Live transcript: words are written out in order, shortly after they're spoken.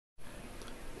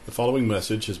The following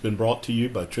message has been brought to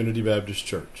you by Trinity Baptist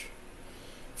Church.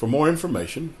 For more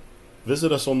information,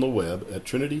 visit us on the web at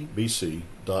trinitybc.org.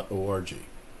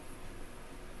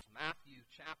 Matthew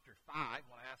chapter 5. I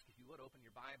want to ask if you would open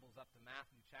your Bibles up to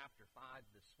Matthew chapter 5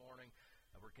 this morning.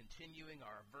 We're continuing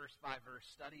our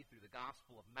verse-by-verse study through the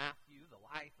Gospel of Matthew, the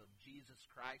life of Jesus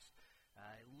Christ,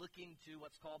 looking to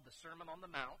what's called the Sermon on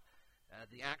the Mount.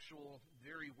 The actual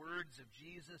very words of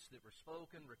Jesus that were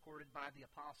spoken, recorded by the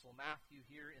Apostle Matthew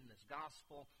here in this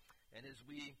gospel. And as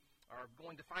we are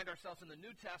going to find ourselves in the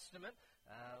New Testament,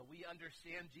 we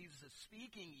understand Jesus is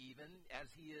speaking even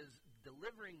as he is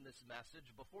delivering this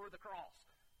message before the cross.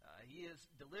 He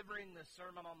is delivering this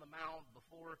Sermon on the Mount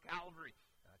before Calvary.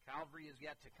 Calvary is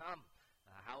yet to come.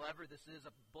 However, this is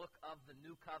a book of the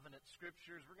New Covenant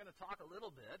Scriptures. We're going to talk a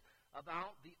little bit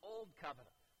about the Old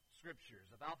Covenant Scriptures,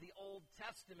 about the Old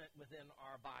Testament within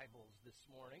our Bibles this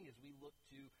morning as we look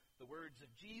to the words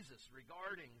of Jesus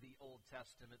regarding the Old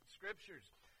Testament Scriptures.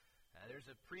 There's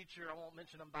a preacher, I won't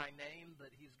mention him by name,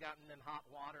 but he's gotten in hot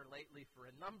water lately for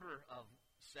a number of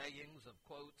sayings, of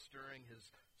quotes during his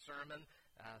sermon.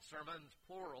 Sermons,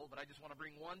 plural, but I just want to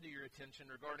bring one to your attention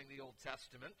regarding the Old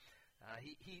Testament.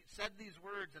 He said these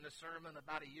words in a sermon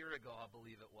about a year ago, I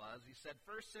believe it was. He said,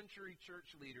 "First century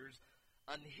church leaders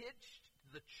unhitched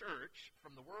the church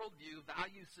from the worldview,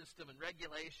 value system, and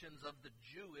regulations of the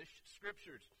Jewish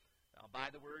Scriptures." Now, by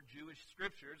the word Jewish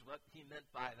Scriptures, what he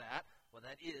meant by that, well,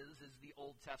 that is the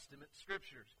Old Testament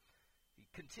Scriptures. He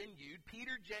continued,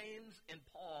 "Peter, James, and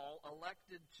Paul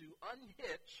elected to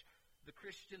unhitch the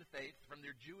Christian faith from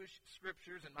their Jewish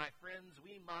Scriptures, and my friends,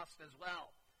 we must as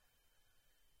well."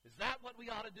 Is that what we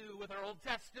ought to do with our Old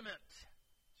Testament?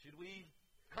 Should we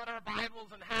cut our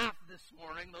Bibles in half this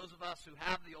morning, those of us who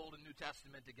have the Old and New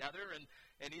Testament together, and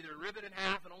either rip it in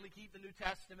half and only keep the New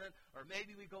Testament, or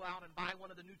maybe we go out and buy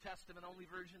one of the New Testament-only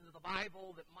versions of the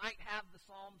Bible that might have the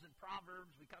Psalms and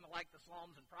Proverbs. We kind of like the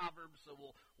Psalms and Proverbs, so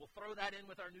we'll throw that in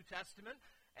with our New Testament,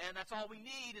 and that's all we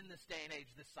need in this day and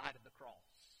age, this side of the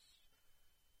cross.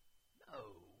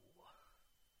 No.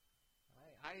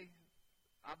 I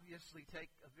obviously take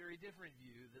a very different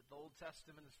view that the Old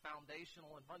Testament is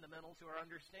foundational and fundamental to our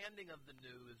understanding of the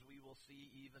New, as we will see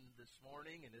even this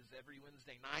morning, and as every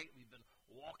Wednesday night we've been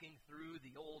walking through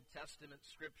the Old Testament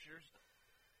Scriptures.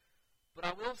 But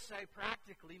I will say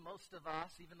practically most of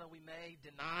us, even though we may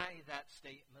deny that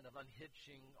statement of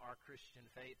unhitching our Christian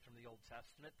faith from the Old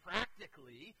Testament,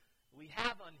 practically we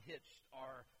have unhitched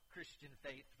our Christian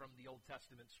faith from the Old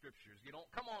Testament Scriptures. You don't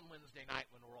come on Wednesday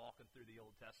night when we're walking through the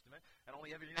Old Testament, and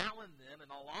only every now and then, in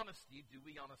all honesty, do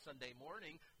we on a Sunday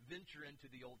morning venture into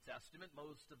the Old Testament.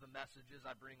 Most of the messages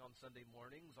I bring on Sunday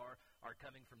mornings are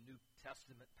coming from New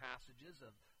Testament passages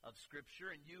of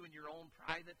Scripture, and you in your own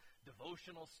private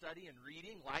devotional study and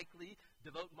reading likely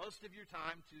devote most of your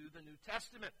time to the New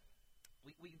Testament.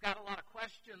 We've got a lot of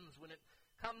questions when it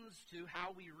comes to how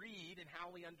we read and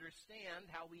how we understand,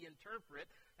 how we interpret,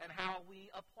 and how we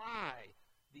apply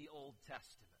the Old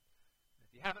Testament.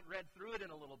 If you haven't read through it in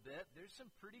a little bit, there's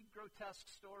some pretty grotesque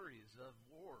stories of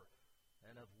war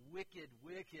and of wicked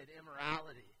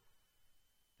immorality.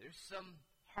 There's some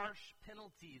harsh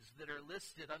penalties that are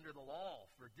listed under the law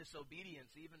for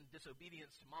disobedience, even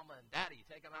disobedience to mama and daddy.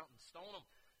 Take them out and stone them.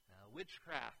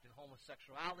 Witchcraft and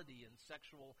homosexuality and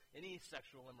any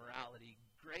sexual immorality.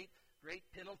 Great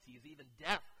penalties, even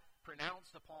death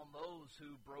pronounced upon those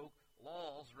who broke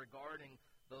laws regarding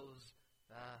those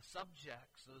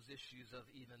subjects, those issues of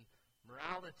even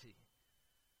morality.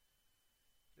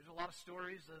 There's a lot of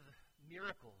stories of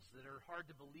miracles that are hard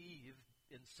to believe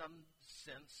in some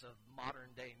sense of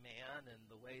modern-day man and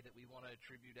the way that we want to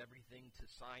attribute everything to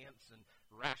science and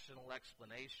rational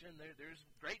explanation. There's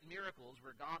great miracles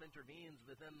where God intervenes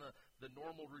within the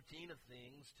normal routine of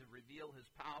things to reveal his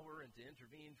power and to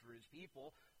intervene for his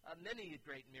people. Many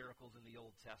great miracles in the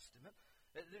Old Testament.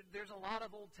 There's a lot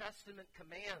of Old Testament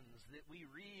commands that we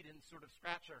read and sort of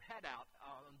scratch our head out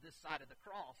on this side of the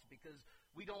cross because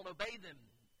we don't obey them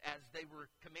as they were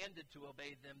commanded to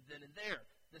obey them then and there,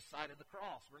 this side of the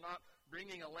cross. We're not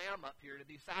bringing a lamb up here to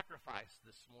be sacrificed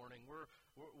this morning.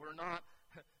 We're not,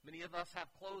 many of us have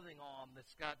clothing on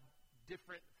that's got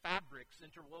different fabrics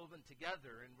interwoven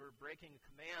together, and we're breaking a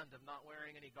command of not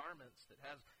wearing any garments that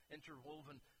has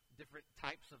interwoven different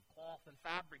types of cloth and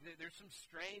fabric. There's some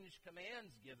strange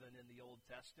commands given in the Old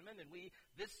Testament, and we,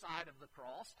 this side of the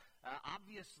cross,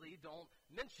 obviously don't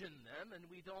mention them, and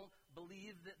we don't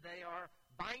believe that they are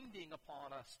binding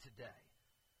upon us today.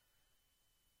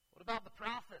 What about the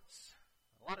prophets?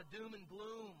 A lot of doom and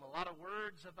gloom, a lot of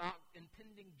words about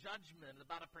impending judgment,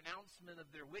 about a pronouncement of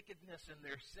their wickedness and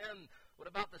their sin. What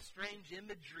about the strange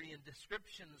imagery and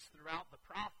descriptions throughout the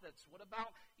prophets? What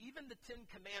about even the Ten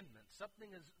Commandments?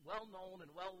 Something as well known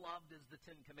and well loved as the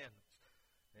Ten Commandments.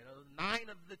 9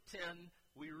 of the 10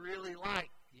 we really like.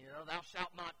 Thou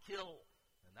shalt not kill,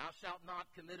 and thou shalt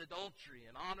not commit adultery,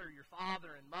 and honor your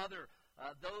father and mother.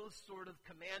 Those sort of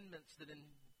commandments that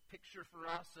picture for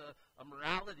us a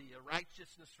morality, a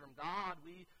righteousness from God.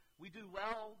 We do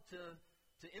well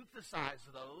to emphasize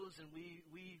those, and we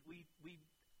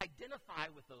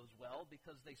identify with those well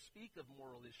because they speak of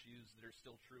moral issues that are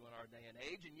still true in our day and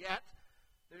age. And yet,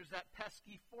 there's that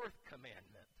pesky 4th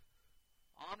commandment.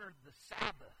 Honor the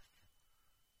Sabbath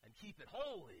and keep it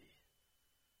holy.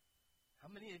 How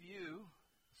many of you,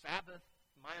 Sabbath,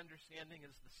 my understanding,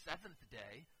 is the 7th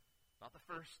day, not the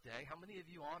first day. How many of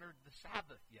you honored the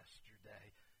Sabbath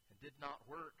yesterday and did not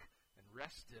work and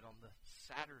rested on the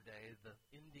Saturday, the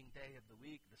ending day of the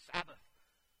week, the Sabbath?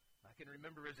 I can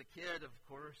remember as a kid, of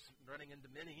course, running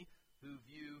into many who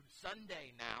view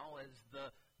Sunday now as the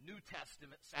New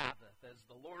Testament Sabbath, as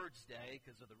the Lord's Day,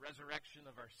 because of the resurrection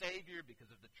of our Savior,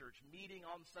 because of the church meeting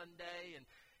on Sunday,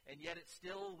 and yet it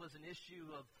still was an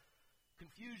issue of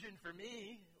confusion for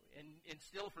me, and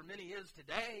still for many is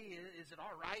today. Is it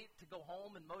all right to go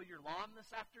home and mow your lawn this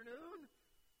afternoon?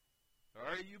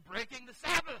 Or are you breaking the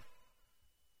Sabbath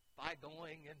by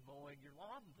going and mowing your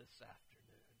lawn this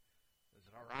afternoon? Is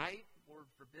it all right, Lord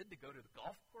forbid, to go to the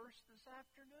golf course this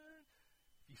afternoon?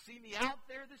 If you see me out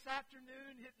there this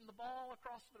afternoon hitting the ball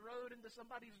across the road into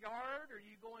somebody's yard, are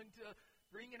you going to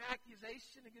bring an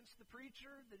accusation against the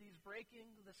preacher that he's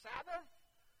breaking the Sabbath?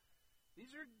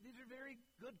 These are very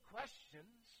good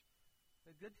questions.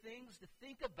 They're good things to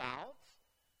think about.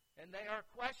 And they are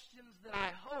questions that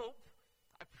I hope,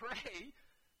 I pray,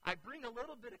 I bring a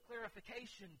little bit of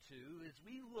clarification to as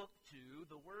we look to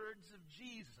the words of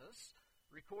Jesus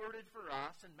recorded for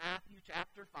us in Matthew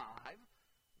chapter 5,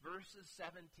 verses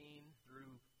 17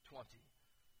 through 20.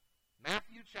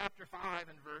 Matthew chapter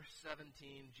 5 and verse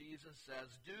 17, Jesus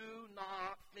says, "Do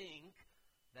not think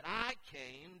that I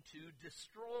came to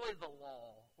destroy the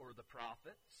law or the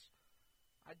prophets.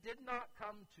 I did not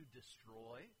come to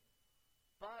destroy,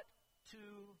 but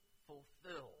to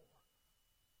fulfill.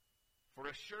 For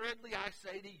assuredly I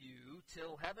say to you,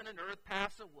 till heaven and earth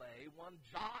pass away, one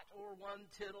jot or one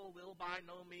tittle will by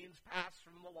no means pass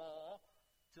from the law,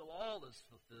 till all is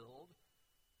fulfilled.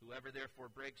 Whoever therefore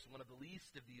breaks one of the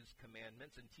least of these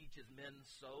commandments and teaches men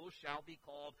so shall be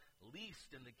called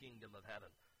least in the kingdom of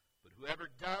heaven. But whoever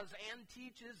does and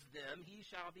teaches them, he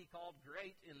shall be called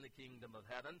great in the kingdom of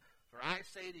heaven. For I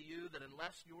say to you that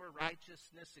unless your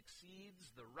righteousness exceeds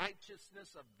the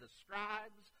righteousness of the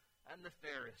scribes and the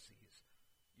Pharisees,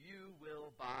 you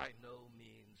will by no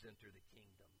means enter the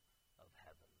kingdom of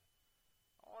heaven."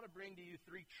 I want to bring to you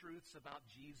 3 truths about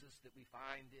Jesus that we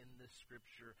find in this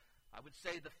scripture. I would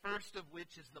say the first of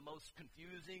which is the most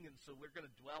confusing, and so we're going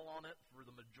to dwell on it for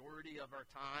the majority of our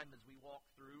time as we walk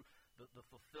through the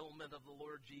fulfillment of the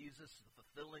Lord Jesus, the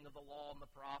fulfilling of the law and the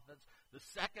prophets. The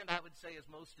second, I would say, is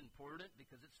most important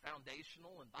because it's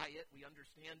foundational, and by it we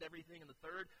understand everything. And the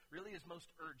third really is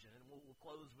most urgent, and we'll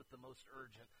close with the most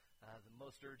urgent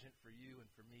for you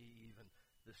and for me even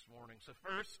this morning. So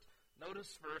first,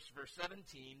 notice first, verse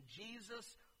 17,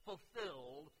 Jesus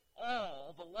fulfilled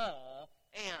all the law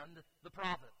and the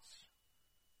prophets.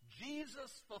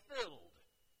 Jesus fulfilled.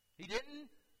 He didn't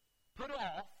put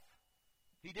off.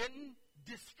 He didn't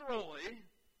destroy.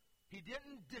 He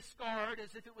didn't discard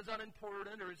as if it was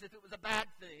unimportant or as if it was a bad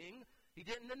thing. He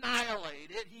didn't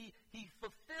annihilate it. He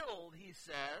fulfilled, he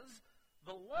says,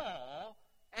 the law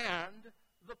and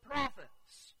the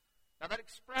prophets. Now that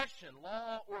expression,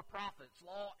 law or prophets,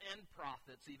 law and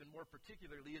prophets even more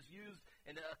particularly, is used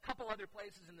in a couple other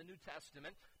places in the New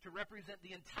Testament to represent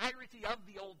the entirety of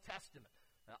the Old Testament.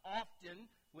 Often,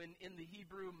 when in the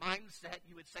Hebrew mindset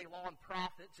you would say law and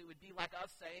prophets, it would be like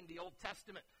us saying the Old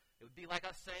Testament. It would be like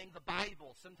us saying the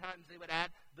Bible. Sometimes they would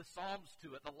add the Psalms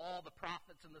to it, the law, the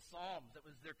prophets, and the Psalms. That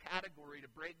was their category to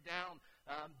break down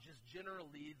just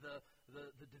generally the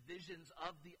divisions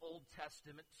of the Old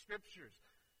Testament scriptures.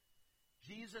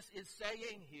 Jesus is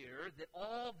saying here that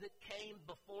all that came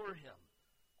before him,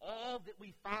 all that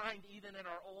we find even in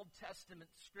our Old Testament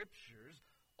scriptures,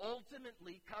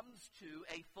 ultimately comes to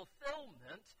a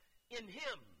fulfillment in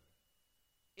him,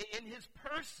 in his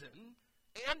person,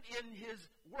 and in his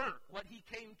work, what he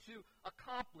came to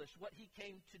accomplish, what he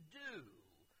came to do.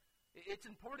 It's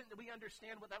important that we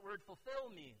understand what that word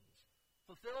fulfill means.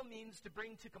 Fulfill means to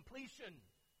bring to completion.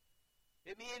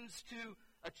 It means to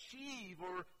achieve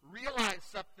or realize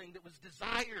something that was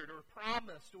desired or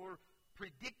promised or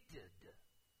predicted.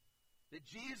 That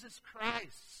Jesus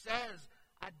Christ says,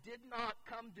 I did not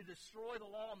come to destroy the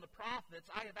law and the prophets.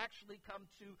 I have actually come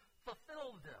to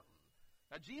fulfill them.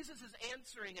 Now, Jesus is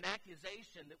answering an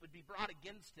accusation that would be brought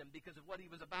against him because of what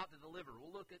he was about to deliver.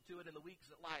 We'll look to it in the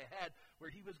weeks that lie ahead, where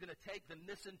he was going to take the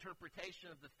misinterpretation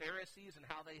of the Pharisees and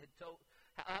how they had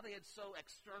so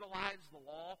externalized the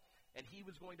law, and he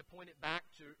was going to point it back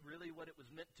to really what it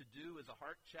was meant to do as a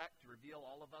heart check to reveal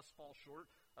all of us fall short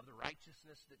of the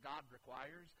righteousness that God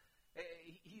requires.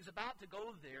 He's about to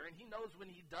go there, and he knows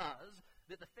when he does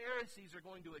that the Pharisees are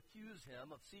going to accuse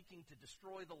him of seeking to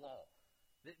destroy the law.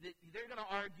 They're going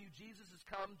to argue Jesus has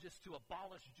come just to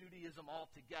abolish Judaism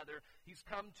altogether. He's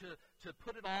come to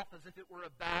put it off as if it were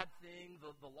a bad thing,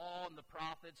 the law and the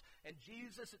prophets. And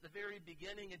Jesus, at the very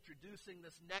beginning, introducing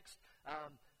this next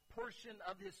portion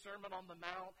of his Sermon on the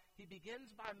Mount, he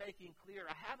begins by making clear,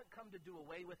 I haven't come to do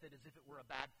away with it as if it were a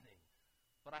bad thing,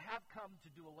 but I have come to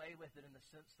do away with it in the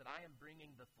sense that I am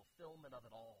bringing the fulfillment of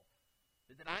it all.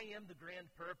 That I am the grand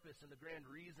purpose and the grand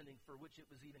reasoning for which it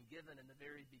was even given in the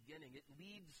very beginning. It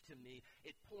leads to me.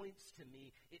 It points to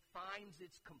me. It finds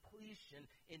its completion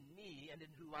in me and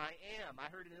in who I am. I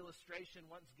heard an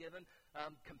illustration once given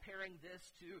comparing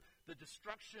this to the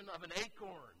destruction of an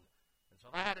acorn. And so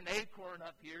if I had an acorn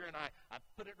up here and I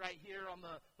put it right here on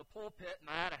the pulpit and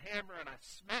I had a hammer and I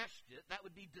smashed it, that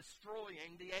would be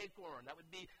destroying the acorn. That would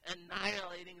be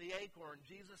annihilating the acorn.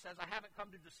 Jesus says, I haven't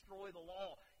come to destroy the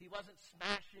law. He wasn't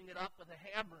smashing it up with a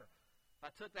hammer. If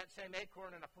I took that same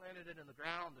acorn and I planted it in the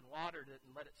ground and watered it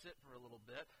and let it sit for a little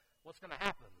bit, what's going to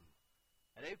happen?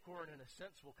 An acorn, in a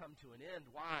sense, will come to an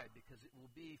end. Why? Because it will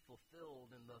be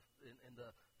fulfilled in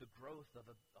the growth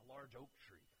of a large oak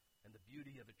tree and the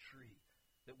beauty of a tree.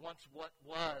 That once what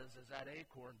was as that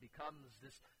acorn becomes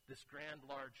this grand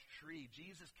large tree.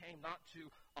 Jesus came not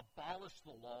to abolish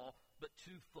the law, but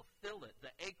to fulfill it.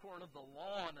 The acorn of the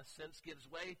law, in a sense, gives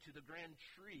way to the grand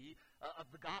tree of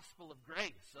the gospel of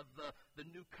grace, of the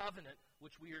new covenant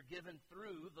which we are given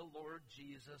through the Lord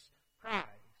Jesus Christ.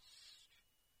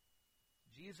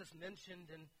 Jesus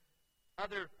mentioned in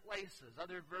other places,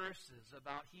 other verses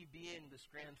about he being this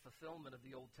grand fulfillment of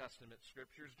the Old Testament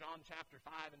Scriptures. John chapter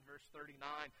 5 and verse 39,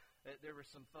 there were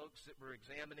some folks that were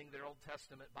examining their Old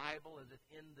Testament Bible as if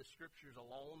in the Scriptures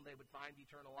alone they would find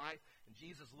eternal life. And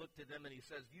Jesus looked at them and he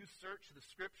says, you search the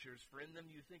Scriptures, for in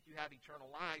them you think you have eternal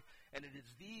life, and it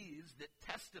is these that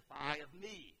testify of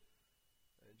me.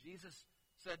 Jesus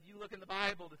said, you look in the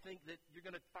Bible to think that you're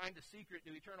going to find a secret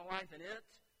to eternal life in it,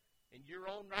 in your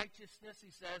own righteousness.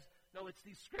 He says, no, it's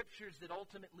these Scriptures that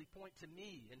ultimately point to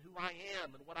me and who I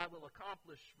am and what I will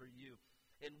accomplish for you.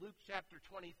 In Luke chapter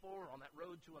 24, on that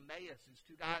road to Emmaus, these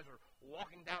two guys are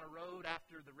walking down a road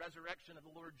after the resurrection of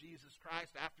the Lord Jesus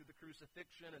Christ, after the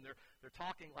crucifixion, and they're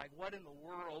talking like, what in the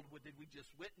world did we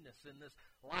just witness in this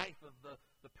life of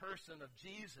the person of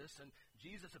Jesus? And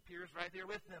Jesus appears right there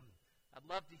with them. I'd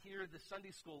love to hear the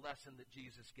Sunday school lesson that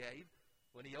Jesus gave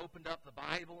when he opened up the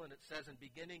Bible, and it says, in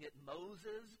beginning at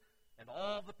Moses and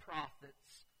all the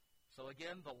prophets. So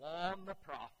again, the law and the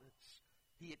prophets.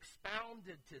 He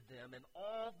expounded to them in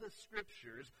all the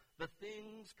Scriptures the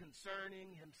things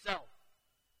concerning himself.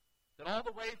 That all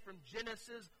the way from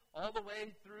Genesis, all the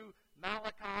way through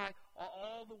Malachi,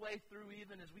 all the way through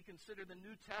even as we consider the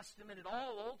New Testament, it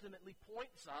all ultimately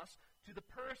points us to the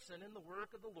person and the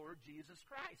work of the Lord Jesus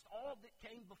Christ. All that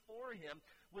came before him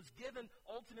was given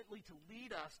ultimately to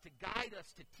lead us, to guide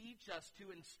us, to teach us,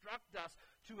 to instruct us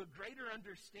to a greater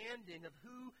understanding of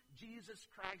who Jesus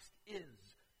Christ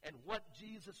is and what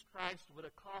Jesus Christ would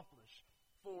accomplish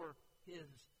for his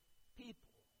people.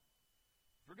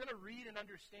 If we're going to read and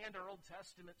understand our Old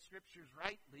Testament Scriptures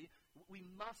rightly, we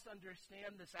must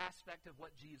understand this aspect of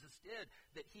what Jesus did,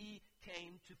 that he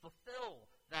came to fulfill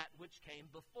that which came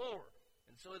before.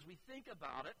 And so as we think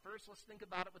about it, first let's think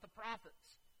about it with the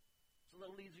prophets. It's a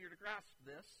little easier to grasp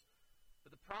this.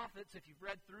 But the prophets, if you've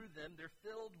read through them, they're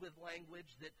filled with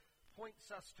language that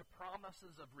points us to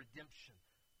promises of redemption,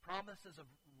 promises of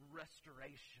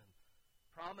restoration,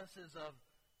 promises of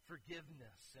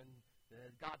forgiveness, and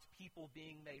God's people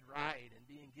being made right and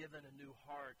being given a new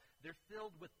heart. They're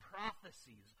filled with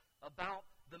prophecies about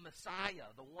the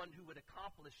Messiah, the one who would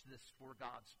accomplish this for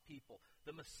God's people,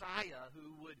 the Messiah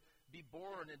who would be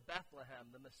born in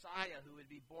Bethlehem, the Messiah who would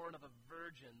be born of a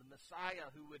virgin, the Messiah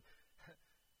who would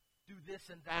do this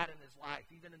and that in his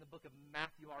life. Even in the book of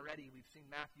Matthew already, we've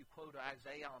seen Matthew quote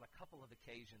Isaiah on a couple of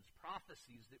occasions,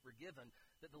 prophecies that were given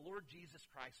that the Lord Jesus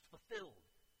Christ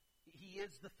fulfilled. He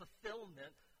is the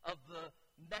fulfillment of the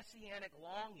messianic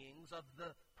longings of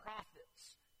the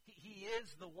prophets. He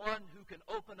is the one who can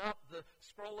open up the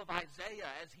scroll of Isaiah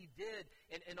as he did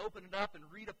and open it up and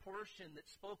read a portion that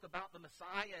spoke about the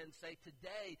Messiah and say,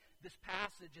 today this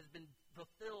passage has been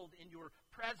fulfilled in your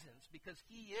presence because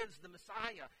he is the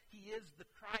Messiah. He is the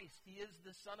Christ. He is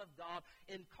the Son of God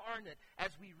incarnate.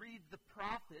 As we read the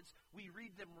prophets, we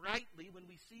read them rightly when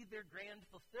we see their grand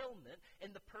fulfillment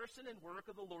in the person and work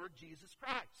of the Lord Jesus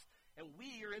Christ. And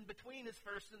we are in between his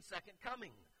first and second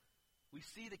coming. We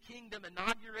see the kingdom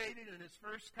inaugurated in his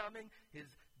first coming,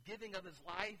 his giving of his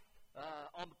life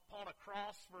upon a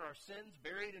cross for our sins,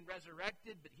 buried and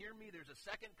resurrected. But hear me, there's a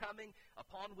second coming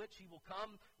upon which he will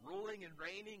come ruling and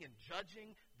reigning and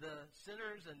judging the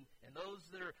sinners and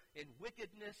those that are in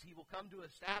wickedness. He will come to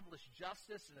establish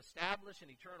justice and establish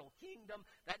an eternal kingdom.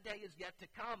 That day is yet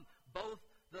to come. Both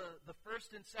the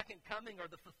first and second coming are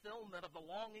the fulfillment of the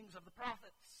longings of the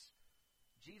prophets.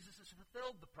 Jesus has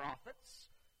fulfilled the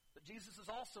prophets, but Jesus has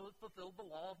also fulfilled the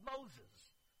law of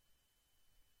Moses.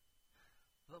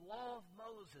 The law of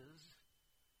Moses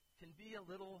can be a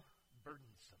little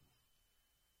burdensome,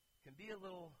 can be a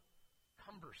little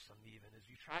cumbersome even as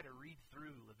you try to read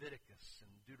through Leviticus and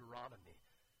Deuteronomy.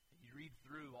 You read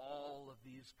through all of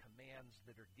these commands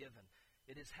that are given.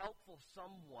 It is helpful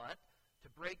somewhat to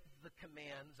break the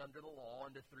commands under the law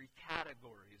into three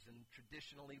categories. And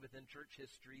traditionally within church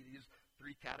history, these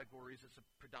three categories, it's a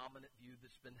predominant view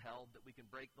that's been held that we can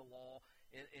break the law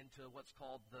into what's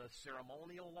called the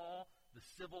ceremonial law, the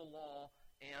civil law,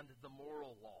 and the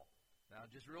moral law. Now,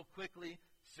 just real quickly,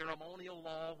 ceremonial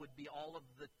law would be all of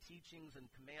the teachings and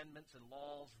commandments and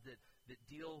laws that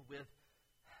deal with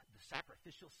the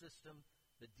sacrificial system,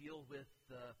 that deal with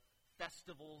the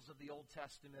festivals of the Old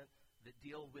Testament, that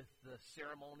deal with the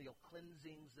ceremonial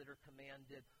cleansings that are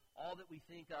commanded, all that we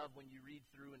think of when you read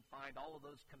through and find all of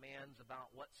those commands about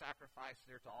what sacrifice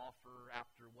they're to offer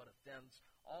after what offense,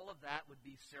 all of that would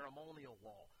be ceremonial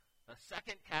law. A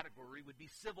second category would be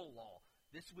civil law.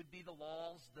 This would be the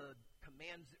laws, the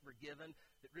commands that were given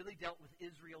that really dealt with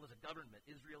Israel as a government,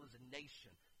 Israel as a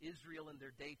nation, Israel in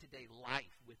their day-to-day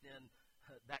life within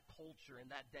that culture in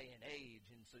that day and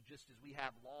age. And so just as we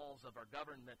have laws of our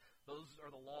government, those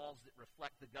are the laws that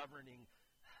reflect the governing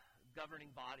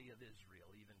body of Israel,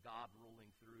 even God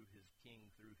ruling through his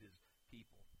king, through his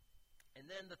people. And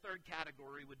then the third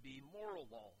category would be moral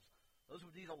laws. Those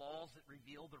would be the laws that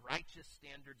reveal the righteous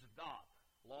standards of God.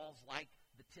 Laws like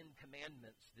the Ten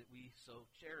Commandments that we so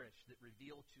cherish, that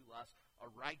reveal to us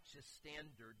a righteous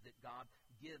standard that God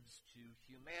gives to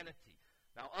humanity.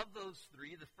 Now, of those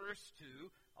three, the first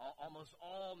two, almost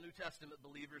all New Testament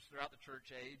believers throughout the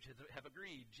church age have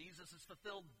agreed. Jesus has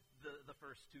fulfilled the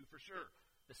first two for sure.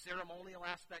 The ceremonial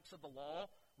aspects of the law,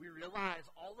 we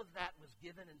realize all of that was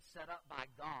given and set up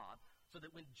by God so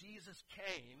that when Jesus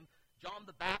came, John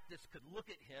the Baptist could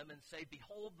look at him and say,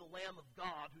 "Behold the Lamb of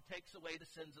God who takes away the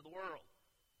sins of the world."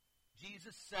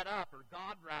 Jesus set up, or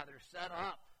God rather, set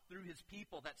up through his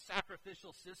people that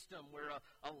sacrificial system where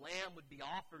a lamb would be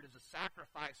offered as a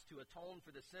sacrifice to atone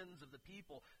for the sins of the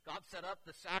people. God set up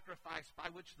the sacrifice by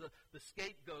which the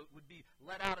scapegoat would be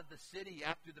let out of the city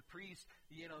after the priest,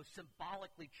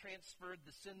 symbolically transferred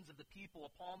the sins of the people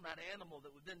upon that animal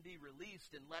that would then be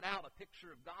released and let out, a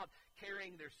picture of God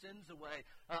carrying their sins away.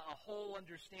 A whole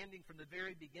understanding from the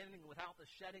very beginning, without the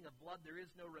shedding of blood, there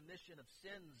is no remission of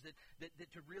sins,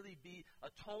 that to really be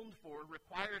atoned for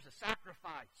requires a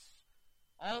sacrifice.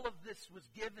 All of this was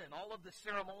given, all of the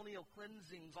ceremonial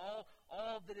cleansings, all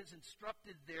that is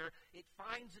instructed there, it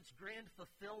finds its grand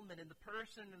fulfillment in the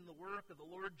person and the work of the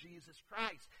Lord Jesus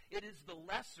Christ. It is the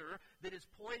lesser that is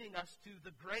pointing us to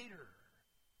the greater.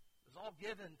 It was all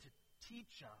given to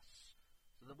teach us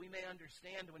so that we may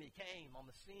understand when he came on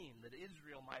the scene, that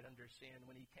Israel might understand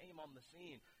when he came on the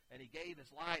scene and he gave his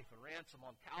life a ransom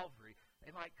on Calvary. They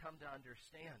might come to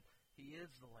understand he is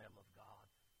the Lamb of God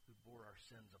who bore our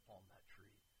sins upon that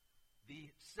tree.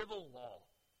 The civil law,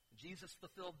 Jesus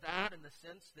fulfilled that in the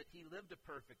sense that he lived a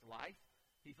perfect life.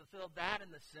 He fulfilled that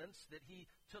in the sense that he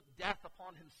took death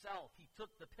upon himself. He took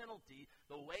the penalty,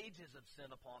 the wages of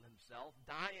sin upon himself,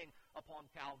 dying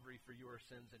upon Calvary for your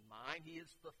sins and mine. He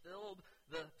has fulfilled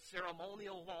the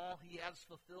ceremonial law. He has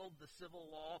fulfilled the civil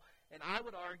law. And I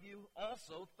would argue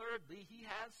also, thirdly, he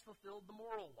has fulfilled the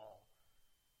moral law.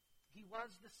 He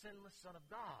was the sinless Son of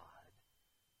God.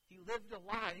 He lived a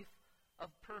life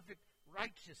of perfect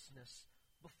righteousness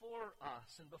before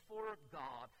us and before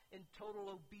God in total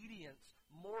obedience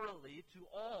morally to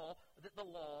all that the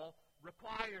law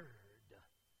required.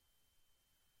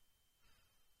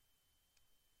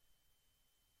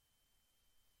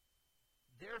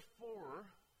 Therefore,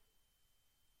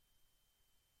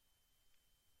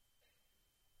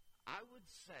 I I would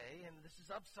say, and this is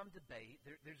up some debate,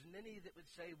 there's many that would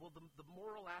say, well, the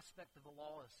moral aspect of the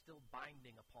law is still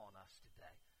binding upon us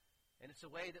today. And it's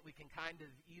a way that we can kind of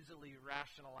easily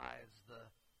rationalize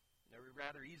or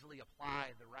rather easily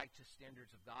apply the righteous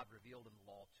standards of God revealed in the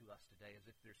law to us today as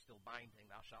if they're still binding.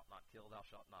 Thou shalt not kill, thou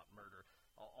shalt not murder,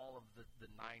 all of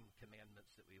the 9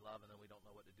 commandments that we love, and then we don't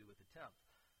know what to do with the 10th.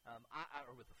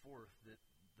 Or with the 4th,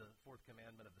 the 4th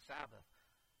commandment of the Sabbath.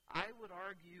 I would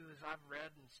argue, as I've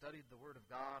read and studied the Word of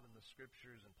God and the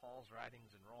Scriptures and Paul's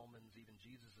writings in Romans, even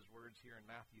Jesus' words here in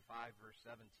Matthew 5, verse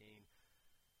 17,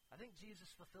 I think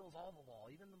Jesus fulfills all the law,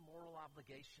 even the moral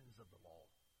obligations of the law.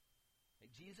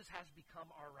 Jesus has become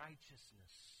our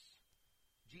righteousness.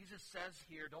 Jesus says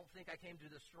here, don't think I came to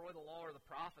destroy the law or the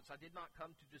prophets. I did not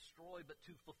come to destroy, but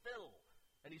to fulfill.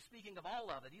 And he's speaking of all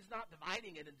of it. He's not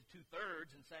dividing it into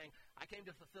 2/3 and saying, I came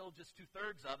to fulfill just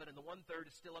 2/3 of it, and the 1/3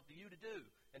 is still up to you to do,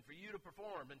 and for you to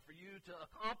perform, and for you to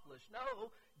accomplish.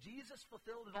 No, Jesus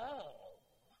fulfilled it all.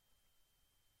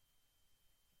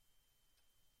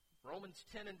 Romans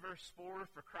 10 and verse 4,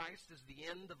 for Christ is the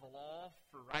end of the law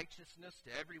for righteousness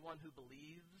to everyone who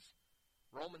believes.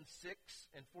 Romans 6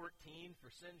 and 14, for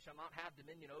sin shall not have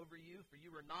dominion over you, for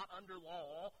you are not under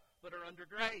law, but are under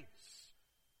grace.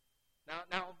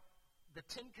 Now, the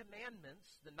 10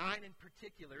 Commandments, the 9 in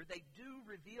particular, they do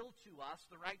reveal to us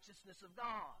the righteousness of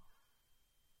God.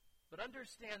 But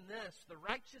understand this, the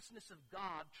righteousness of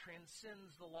God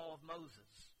transcends the law of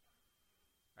Moses.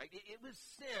 Right? It was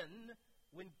sin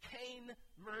when Cain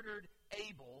murdered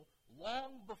Abel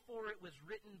long before it was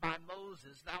written by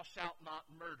Moses, thou shalt not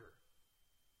murder.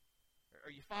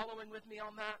 Are you following with me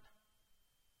on that?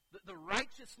 The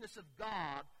righteousness of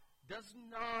God does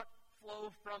not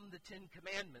flow from the 10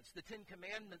 Commandments. The 10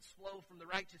 Commandments flow from the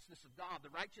righteousness of God.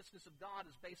 The righteousness of God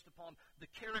is based upon the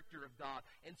character of God.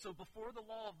 And so before the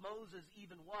law of Moses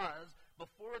even was,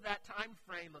 before that time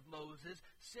frame of Moses,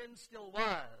 sin still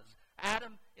was.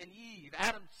 Adam and Eve,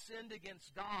 Adam sinned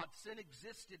against God. Sin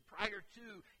existed prior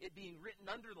to it being written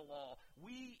under the law.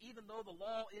 We, even though the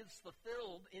law is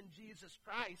fulfilled in Jesus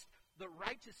Christ, the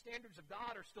righteous standards of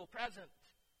God are still present.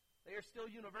 They are still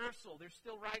universal. They're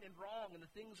still right and wrong. And the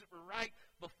things that were right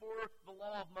before the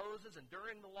law of Moses and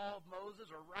during the law of Moses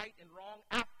are right and wrong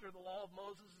after the law of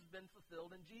Moses has been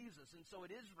fulfilled in Jesus. And so it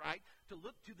is right to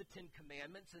look to the 10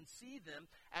 Commandments and see them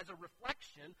as a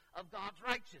reflection of God's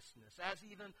righteousness, as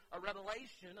even a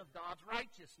revelation of God's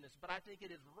righteousness. But I think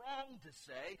it is wrong to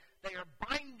say they are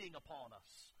binding upon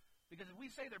us. Because if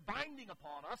we say they're binding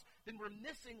upon us, then we're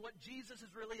missing what Jesus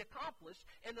has really accomplished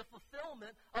in the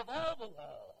fulfillment of all the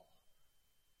law.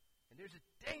 And there's a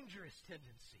dangerous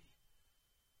tendency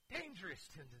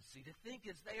to think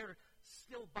as they are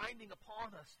still binding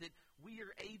upon us that we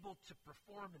are able to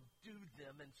perform and do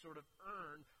them and sort of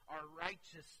earn our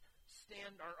righteousness,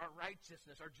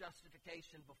 our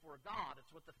justification before God.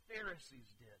 It's what the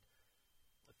Pharisees did.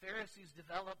 The Pharisees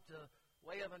developed a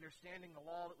way of understanding the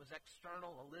law that was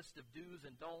external, a list of do's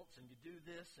and don'ts, and you do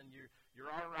this, and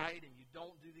you're all right, and you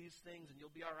don't do these things, and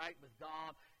you'll be all right with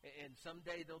God, and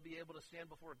someday they'll be able to stand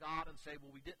before God and say,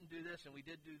 well, we didn't do this, and we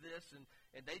did do this, and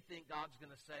they think God's going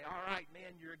to say, all right,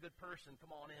 man, you're a good person, come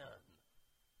on in.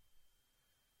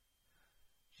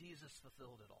 Jesus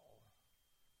fulfilled it all.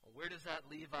 Well, where does that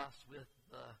leave us with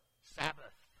the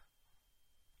Sabbath?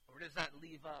 Where does that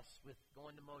leave us with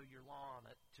going to mow your lawn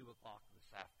at 2 o'clock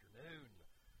this afternoon?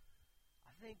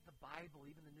 I think the Bible,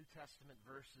 even the New Testament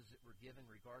verses that were given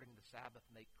regarding the Sabbath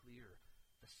make clear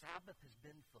the Sabbath has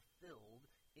been fulfilled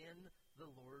in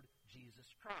the Lord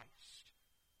Jesus Christ.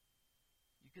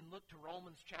 You can look to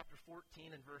Romans chapter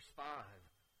 14 and verse 5.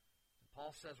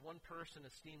 Paul says, one person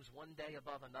esteems one day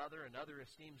above another, another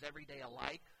esteems every day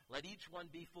alike. Let each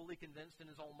one be fully convinced in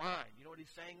his own mind. You know what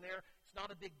he's saying there? It's not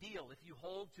a big deal. If you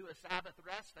hold to a Sabbath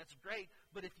rest, that's great.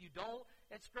 But if you don't,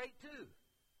 that's great too.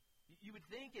 You would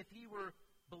think if he were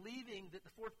believing that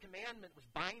the 4th commandment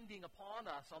was binding upon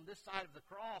us on this side of the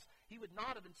cross, he would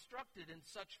not have instructed in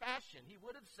such fashion. He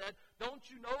would have said,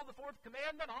 don't you know the 4th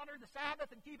commandment? Honor the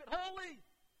Sabbath and keep it holy.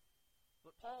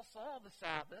 But Paul saw the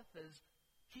Sabbath as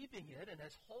keeping it and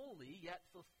as holy, yet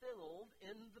fulfilled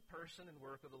in the person and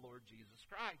work of the Lord Jesus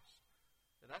Christ.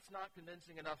 Now, that's not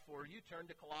convincing enough for you. Turn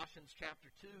to Colossians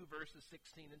chapter 2, verses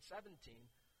 16 and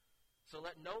 17. So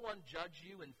let no one judge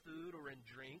you in food or in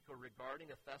drink or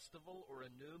regarding a festival or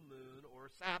a new moon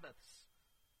or Sabbaths.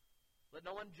 Let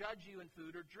no one judge you in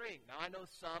food or drink. Now, I know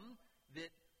some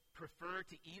that prefer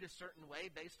to eat a certain way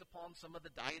based upon some of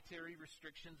the dietary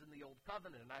restrictions in the Old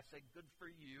Covenant. And I say, good for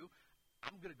you.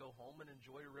 I'm going to go home and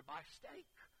enjoy a ribeye steak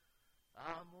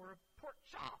or a pork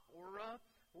chop or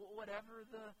whatever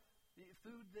the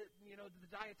Food that,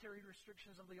 the dietary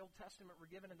restrictions of the Old Testament were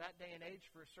given in that day and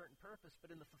age for a certain purpose, but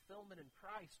in the fulfillment in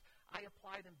Christ, I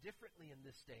apply them differently in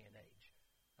this day and age.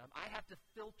 I have to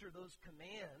filter those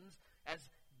commands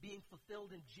as being fulfilled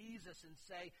in Jesus and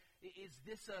say, is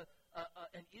this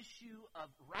an issue of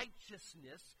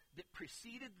righteousness that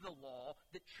preceded the law,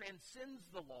 that transcends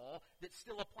the law, that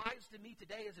still applies to me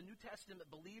today as a New Testament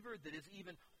believer, that is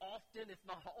even often, if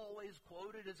not always,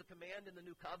 quoted as a command in the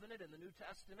New Covenant, in the New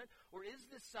Testament? Or is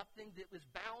this something that was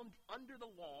bound under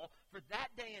the law for that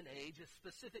day and age, a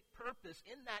specific purpose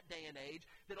in that day and age,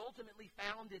 that ultimately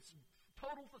found its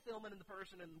total fulfillment in the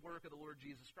person and work of the Lord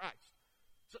Jesus Christ?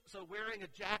 So wearing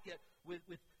a jacket with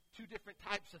two different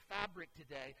types of fabric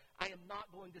today, I am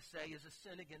not going to say is a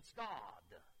sin against God.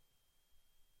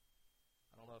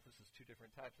 I don't know if this is two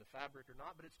different types of fabric or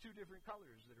not, but it's two different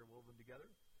colors that are woven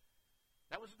together.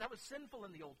 That was sinful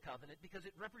in the Old Covenant because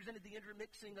it represented the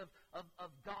intermixing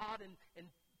of God and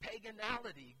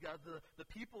paganality, the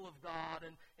people of God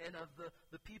and of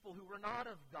the people who were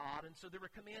not of God. And so there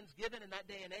were commands given in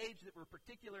that day and age that were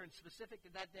particular and specific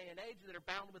to that day and age that are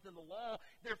bound within the law.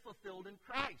 They're fulfilled in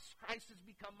Christ. Christ has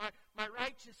become my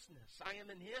righteousness. I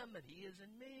am in Him and He is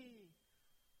in me.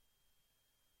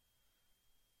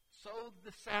 So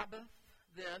the Sabbath,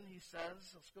 then, he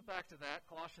says, let's go back to that,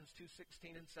 Colossians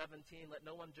 2:16 and 17, let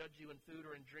no one judge you in food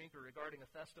or in drink or regarding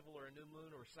a festival or a new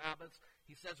moon or Sabbaths,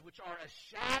 he says, which are a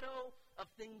shadow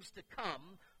of things to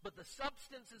come, but the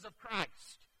substance is of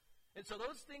Christ. And so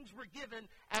those things were given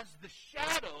as the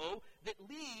shadow that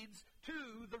leads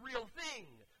to the real thing.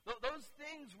 Those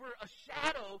things were a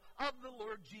shadow of the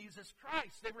Lord Jesus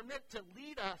Christ. They were meant to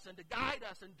lead us and to guide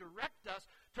us and direct us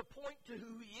to point to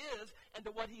who He is and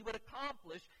to what He would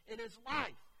accomplish in His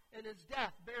life, in His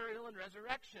death, burial, and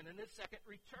resurrection, in His second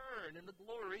return, in the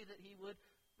glory that He would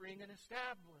bring and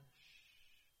establish.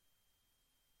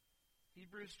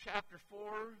 Hebrews chapter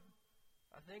 4,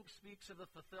 I think, speaks of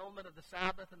the fulfillment of the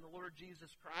Sabbath in the Lord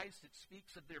Jesus Christ. It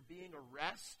speaks of there being a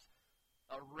rest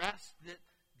that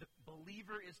the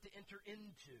believer is to enter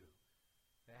into.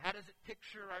 How does it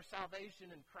picture our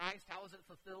salvation in Christ? How is it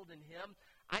fulfilled in Him?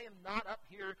 I am not up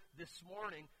here this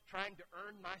morning trying to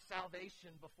earn my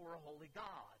salvation before a holy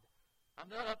God.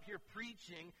 I'm not up here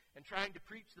preaching and trying to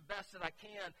preach the best that I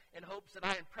can in hopes that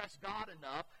I impress God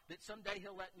enough that someday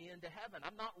He'll let me into heaven.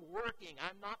 I'm not working.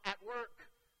 I'm not at work.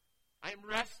 I am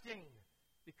resting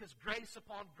because grace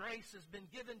upon grace has been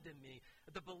given to me.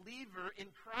 The believer in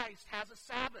Christ has a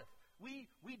Sabbath.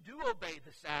 We do obey the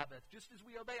Sabbath, just as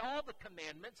we obey all the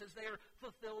commandments as they are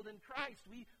fulfilled in Christ.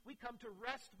 We come to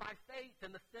rest by faith in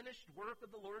the finished work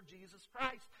of the Lord Jesus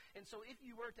Christ. And so if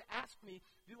you were to ask me,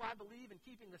 do I believe in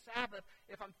keeping the Sabbath,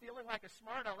 if I'm feeling like a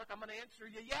smart aleck, I'm going to answer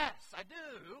you, yes, I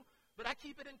do. But I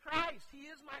keep it in Christ. He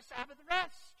is my Sabbath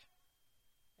rest.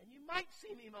 And you might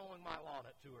see me mowing my lawn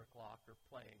at 2 o'clock or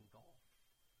playing golf.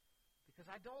 Because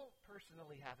I don't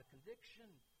personally have a conviction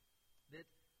that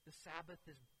the Sabbath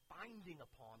is binding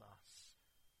upon us.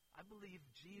 I believe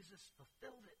Jesus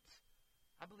fulfilled it.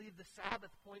 I believe the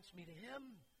Sabbath points me to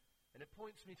Him, and it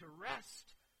points me to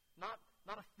rest, not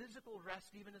a physical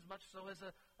rest even as much so as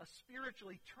a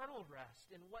spiritual, eternal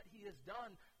rest in what He has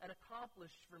done and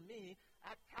accomplished for me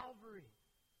at Calvary.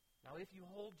 Now, if you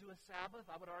hold to a Sabbath,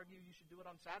 I would argue you should do it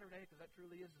on Saturday because that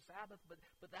truly is the Sabbath, but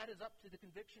that is up to the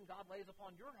conviction God lays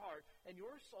upon your heart and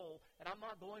your soul, and I'm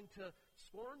not going to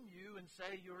scorn you and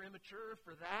say you're immature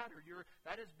for that, or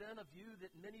that has been a view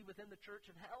that many within the church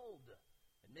have held,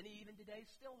 and many even today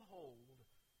still hold.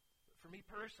 But for me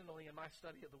personally, in my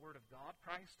study of the Word of God,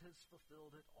 Christ has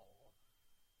fulfilled it all.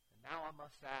 And now I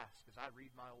must ask, as I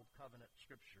read my Old Covenant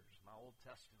Scriptures, my Old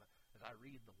Testament, as I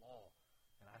read the law,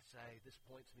 and I say, this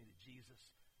points me to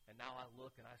Jesus. And now I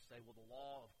look and I say, well, the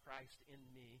law of Christ in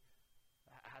me,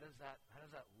 how does that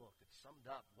look? It's summed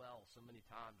up well so many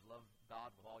times. Love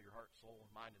God with all your heart, soul,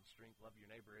 mind, and strength. Love your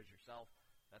neighbor as yourself.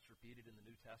 That's repeated in the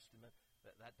New Testament.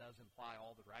 That does imply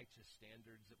all the righteous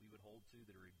standards that we would hold to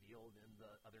that are revealed in the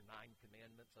other 9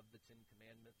 commandments of the 10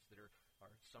 commandments that are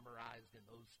summarized in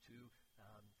those 2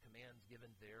 commands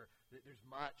given there. There's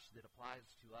much that applies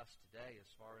to us today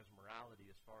as far as morality,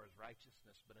 as far as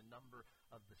righteousness, but a number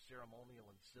of the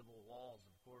ceremonial and civil laws,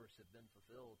 of course, have been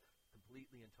fulfilled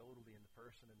completely and totally in the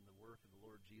person and the work of the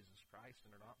Lord Jesus Christ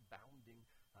and are not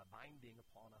binding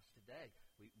upon us today.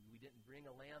 We didn't bring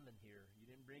a lamb in here. You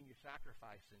didn't bring your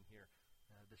sacrifice in here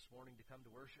this morning to come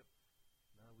to worship.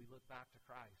 No, we look back to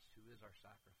Christ, who is our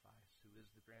sacrifice, who is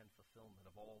the grand fulfillment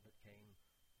of all that came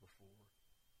before.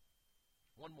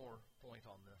 One more point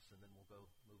on this, and then we'll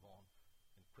move on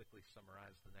and quickly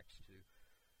summarize the next 2.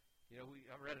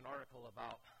 I read an article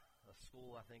about a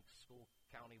school, I think, school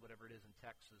county, whatever it is in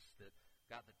Texas, that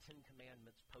got the Ten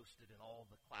Commandments posted in all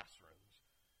the classrooms.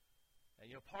 And,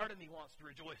 part of me wants to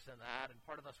rejoice in that, and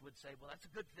part of us would say, well, that's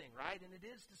a good thing, right? And it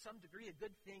is to some degree a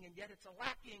good thing, and yet it's a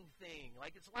lacking thing.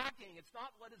 Like, it's lacking. It's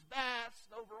not what is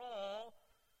best overall.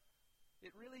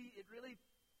 It really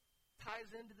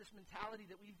ties into this mentality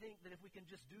that we think that if we can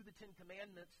just do the Ten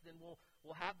Commandments, then we'll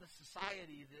have the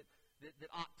society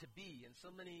that ought to be. And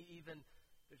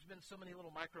there's been so many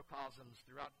little microcosms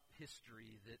throughout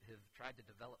history that have tried to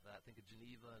develop that. Think of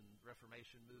Geneva and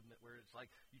Reformation movement, where it's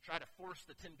like you try to force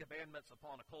the Ten Commandments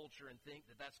upon a culture and think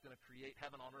that that's going to create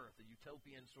heaven on earth, a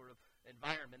utopian sort of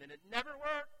environment. And it never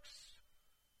works.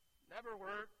 Never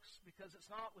works, because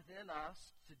it's not within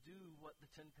us to do what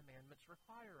the Ten Commandments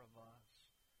require of us.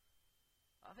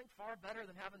 I think far better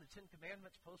than having the Ten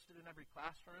Commandments posted in every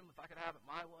classroom, if I could have it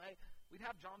my way, we'd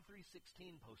have John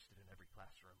 3:16 posted in every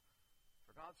classroom.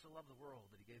 For God so loved the world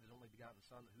that he gave his only begotten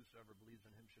Son, that whosoever believes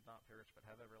in him should not perish but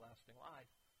have everlasting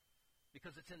life.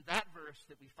 Because it's in that verse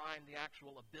that we find the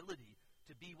actual ability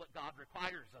to be what God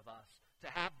requires of us, to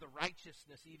have the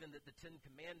righteousness even that the Ten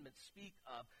Commandments speak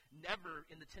of. Never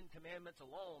in the Ten Commandments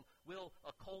alone will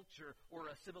a culture or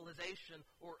a civilization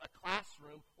or a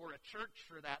classroom or a church,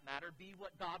 for that matter, be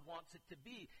what God wants it to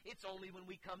be. It's only when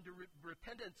we come to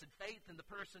repentance and faith in the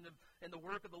person and the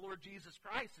work of the Lord Jesus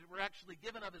Christ that we're actually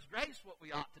given of his grace what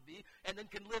we ought to be, and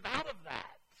then can live out of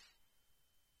that.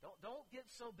 Don't get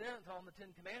so bent on the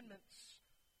Ten Commandments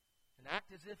and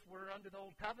act as if we're under the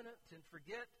old covenant and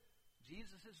forget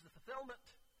Jesus is the fulfillment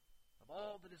of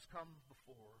all that has come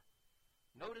before.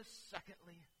 Notice,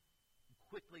 secondly,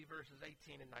 quickly, verses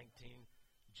 18 and 19,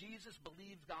 Jesus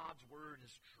believed God's word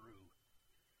is true.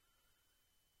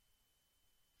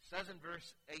 It says in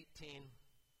verse 18,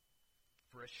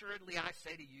 "For assuredly I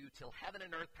say to you, till heaven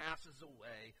and earth passes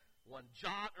away, one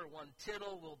jot or one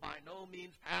tittle will by no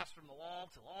means pass from the law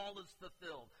till all is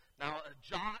fulfilled." Now, a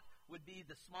jot would be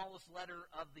the smallest letter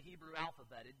of the Hebrew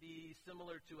alphabet. It'd be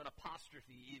similar to an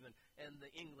apostrophe even in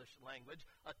the English language.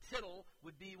 A tittle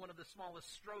would be one of the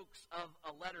smallest strokes of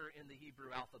a letter in the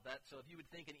Hebrew alphabet. So if you would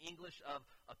think in English of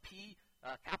a P,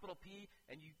 capital P,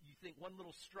 and you think one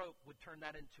little stroke would turn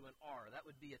that into an R, that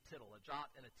would be a tittle, a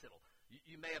jot and a tittle.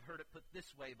 You may have heard it put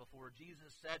this way before.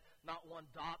 Jesus said, "Not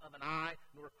one dot of an I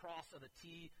nor cross of a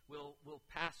T will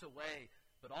pass away,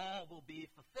 but all will be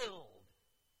fulfilled."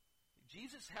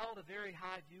 Jesus held a very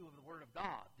high view of the Word of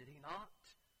God, did he not?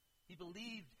 He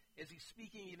believed, as he's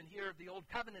speaking even here of the Old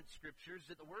Covenant Scriptures,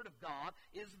 that the Word of God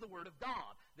is the Word of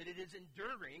God, that it is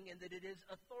enduring and that it is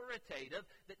authoritative,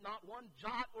 that not one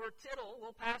jot or tittle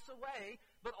will pass away,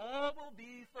 but all will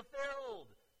be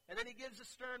fulfilled. And then he gives a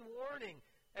stern warning,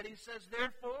 and he says,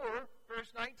 "Therefore,"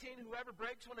 verse 19, "whoever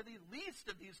breaks one of the least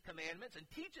of these commandments and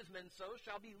teaches men so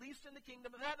shall be least in the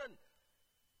kingdom of heaven."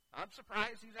 I'm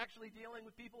surprised he's actually dealing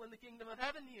with people in the kingdom of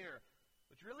heaven here,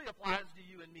 which really applies to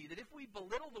you and me, that if we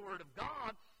belittle the Word of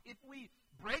God, if we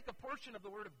break a portion of the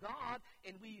Word of God,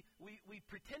 and we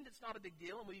pretend it's not a big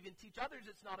deal, and we even teach others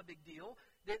it's not a big deal,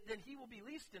 then he will be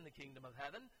least in the kingdom of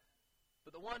heaven.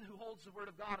 But the one who holds the Word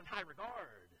of God in high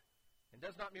regard, and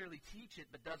does not merely teach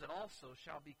it, but does it also,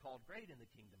 shall be called great in the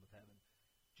kingdom of heaven.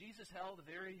 Jesus held a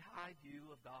very high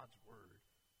view of God's Word.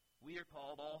 We are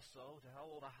called also to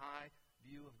hold a high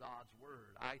view of God's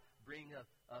Word. I bring a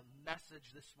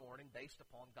message this morning based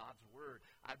upon God's Word.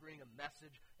 I bring a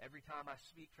message every time I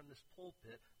speak from this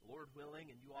pulpit, Lord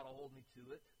willing, and you ought to hold me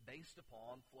to it, based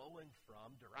upon, flowing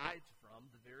from, derives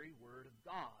from the very Word of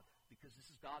God, because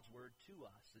this is God's Word to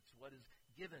us. It's what is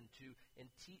given to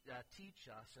teach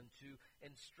us and to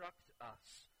instruct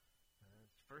us.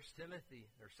 2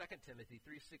 Timothy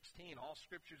 3:16, "All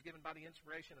Scripture is given by the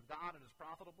inspiration of God and is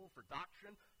profitable for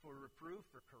doctrine, for reproof,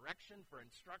 for correction, for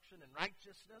instruction in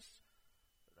righteousness,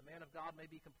 that the man of God may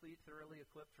be complete, thoroughly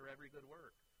equipped for every good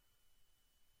work."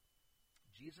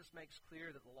 Jesus makes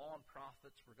clear that the law and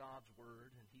prophets were God's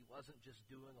Word, and he wasn't just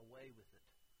doing away with it.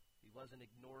 He wasn't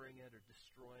ignoring it or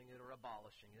destroying it or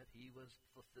abolishing it. He was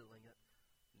fulfilling it.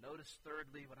 Notice,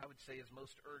 thirdly, what I would say is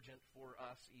most urgent for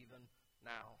us even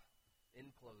now.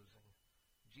 In closing,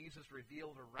 Jesus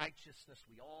revealed a righteousness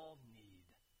we all need,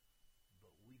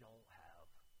 but we don't have,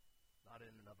 not in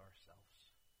and of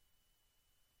ourselves.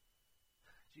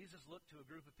 Jesus looked to a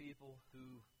group of people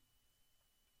who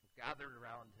gathered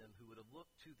around him, who would have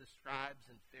looked to the scribes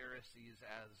and Pharisees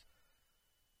as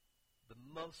the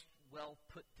most well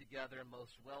put together,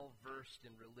 most well versed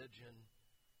in religion.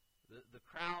 The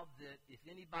crowd that, if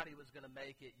anybody was going to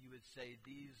make it, you would say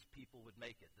these people would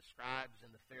make it. The scribes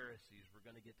and the Pharisees were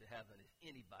going to get to heaven if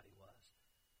anybody was.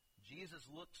 Jesus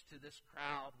looks to this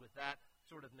crowd with that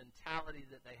sort of mentality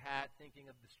that they had,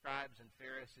 thinking of the scribes and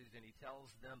Pharisees, and he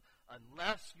tells them,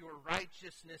 unless your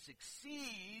righteousness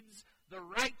exceeds the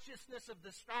righteousness of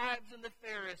the scribes and the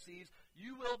Pharisees,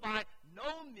 you will by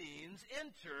no means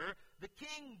enter the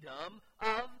kingdom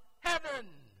of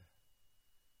heaven.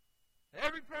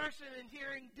 Every person in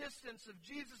hearing distance of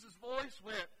Jesus' voice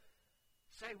went,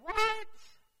 say, what?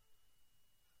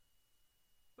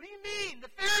 What do you mean?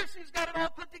 The Pharisees got it all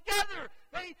put together.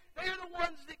 They're the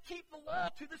ones that keep the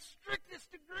law to the strictest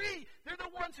degree. They're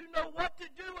the ones who know what to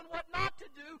do and what not to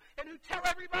do, and who tell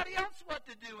everybody else what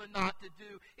to do and not to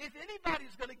do. If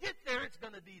anybody's going to get there, it's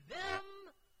going to be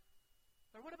them.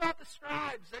 Or what about the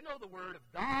scribes? They know the Word of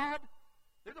God.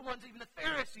 They're the ones even the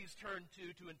Pharisees turn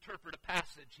to interpret a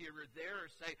passage here or there,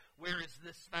 or say, where is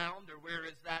this found, or where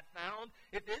is that found?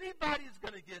 If anybody's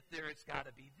going to get there, it's got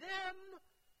to be them.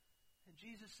 And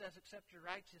Jesus says, except your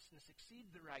righteousness exceed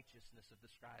the righteousness of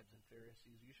the scribes and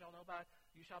Pharisees, you shall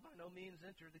by no means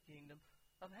enter the kingdom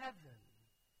of heaven.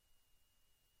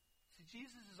 See,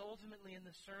 Jesus is ultimately in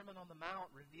the Sermon on the Mount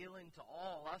revealing to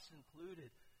all, us included,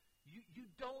 you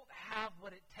don't have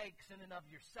what it takes in and of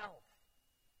yourself.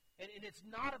 And it's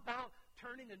not about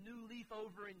turning a new leaf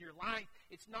over in your life.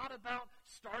 It's not about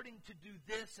starting to do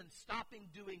this and stopping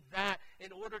doing that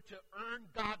in order to earn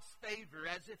God's favor,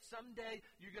 as if someday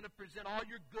you're going to present all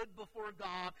your good before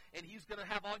God and He's going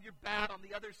to have all your bad on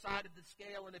the other side of the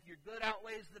scale. And if your good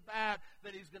outweighs the bad,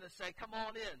 then He's going to say, come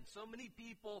on in. So many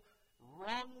people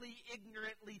wrongly,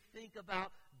 ignorantly think about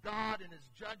God and His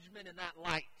judgment in that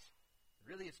light.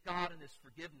 Really, it's God and His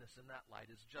forgiveness in that light,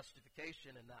 His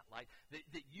justification in that light,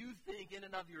 that you think in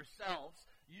and of yourselves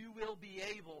you will be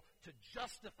able to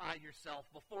justify yourself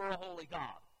before a holy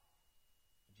God.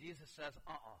 Jesus says,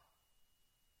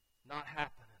 not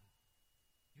happening.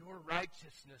 Your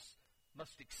righteousness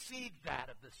must exceed that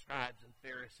of the scribes and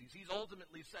Pharisees. He's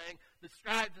ultimately saying the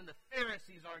scribes and the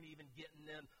Pharisees aren't even getting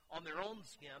in on their own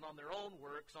skin, on their own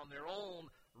works, on their own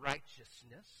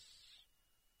righteousness.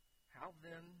 How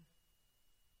then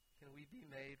can we be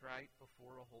made right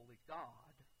before a holy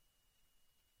God?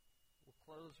 We'll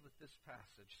close with this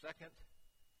passage, 2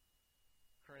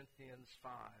 Corinthians 5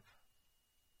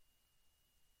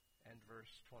 and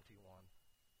verse 21.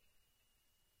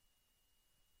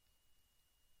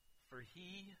 For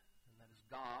He, and that is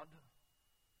God,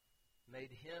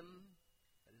 made Him,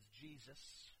 that is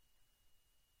Jesus.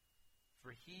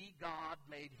 For He, God,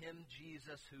 made Him,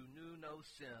 Jesus, who knew no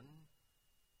sin,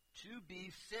 to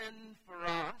be sin for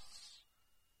us,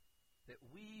 that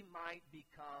we might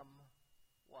become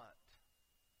what?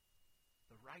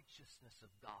 The righteousness of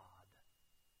God.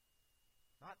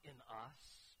 Not in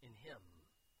us, in Him.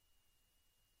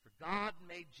 For God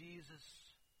made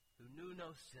Jesus, who knew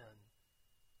no sin,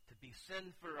 to be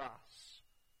sin for us,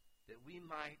 that we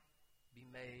might be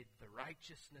made the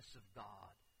righteousness of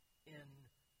God in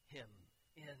Him,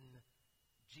 in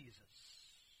Jesus.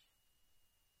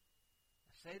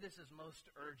 Say this is most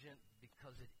urgent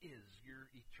because it is. Your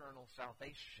eternal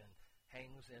salvation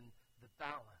hangs in the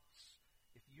balance.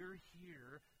 If you're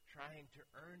here trying to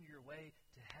earn your way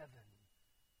to heaven,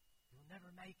 you'll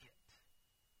never make it.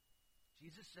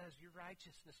 Jesus says your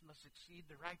righteousness must exceed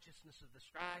the righteousness of the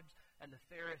scribes and the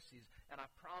Pharisees. And I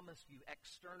promise you,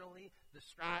 externally, the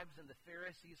scribes and the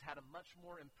Pharisees had a much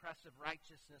more impressive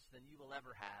righteousness than you will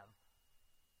ever have.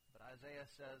 But Isaiah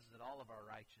says that all of our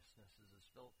righteousness is as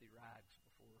filthy rags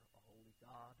before a holy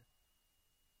God.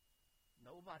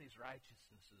 Nobody's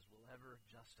righteousnesses will ever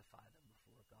justify them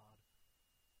before God.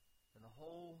 And the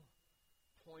whole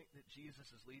point that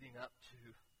Jesus is leading up to,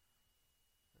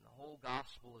 and the whole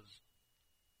gospel is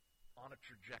on a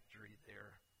trajectory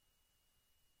there,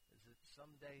 is that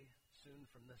someday, soon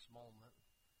from this moment,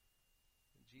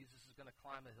 Jesus is going to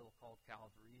climb a hill called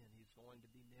Calvary, and He's going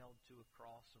to be nailed to a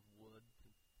cross of wood,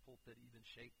 pulpit even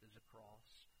shaped as a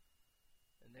cross.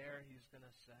 And there He's going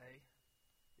to say,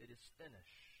 it is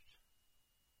finished.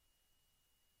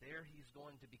 There He's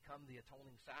going to become the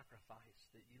atoning sacrifice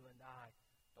that you and I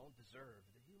don't deserve,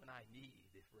 that you and I need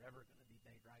if we're ever going to be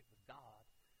made right with God.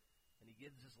 And He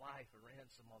gives His life a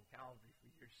ransom on Calvary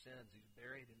for your sins. He's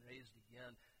buried and raised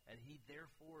again. And He,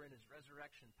 therefore, in His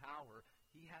resurrection power,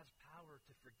 He has power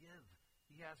to forgive.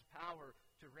 He has power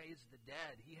to raise the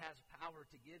dead. He has power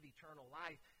to give eternal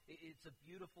life. It's a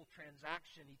beautiful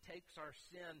transaction. He takes our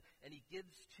sin and He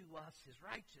gives to us His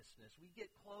righteousness. We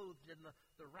get clothed in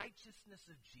the righteousness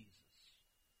of Jesus.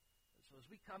 And so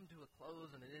as we come to a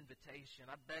close and an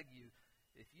invitation, I beg you,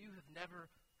 if you have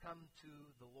never come to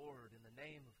the Lord in the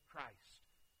name of Christ,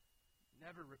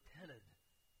 never repented,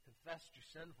 confessed your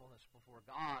sinfulness before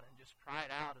God, and just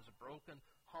cried out as a broken,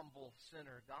 humble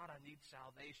sinner. God, I need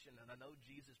salvation, and I know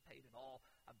Jesus paid it all.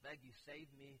 I beg you,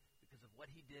 save me because of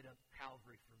what he did at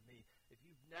Calvary for me. If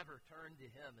you've never turned to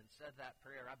him and said that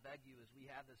prayer, I beg you, as we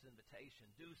have this invitation,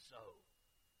 do so.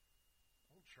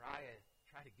 Don't try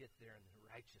to get there in the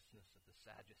righteousness of the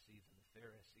Sadducees and the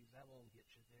Pharisees. That won't get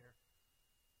you there.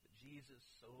 But Jesus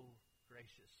so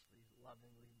graciously,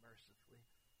 lovingly, mercifully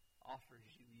offers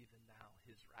you even now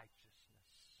his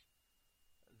righteousness.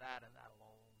 And that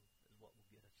alone is what will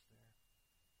get us there.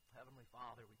 Heavenly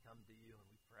Father, we come to you and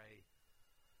we pray,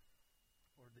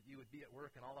 Lord, that you would be at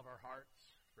work in all of our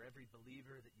hearts, for every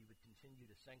believer, that you would continue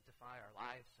to sanctify our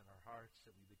lives and our hearts,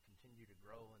 that we would continue to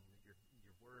grow in your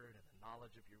word and the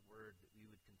knowledge of your word, that we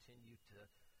would continue to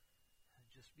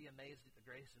just be amazed at the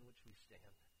grace in which we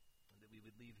stand, and that we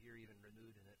would leave here even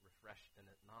renewed in it, refreshed in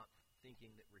it, not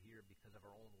thinking that we're here because of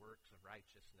our own works of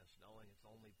righteousness, knowing it's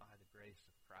only by the grace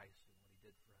of Christ and what he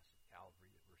did for us at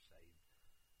Calvary that we're saved.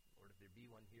 Lord, if there be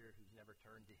one here who's never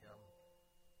turned to him,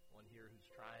 one here who's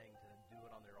trying to do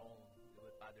it on their own, do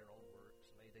it by their own works,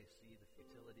 may they see the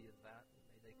futility of that, and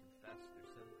may they confess their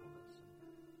sinfulness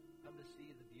and come to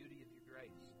see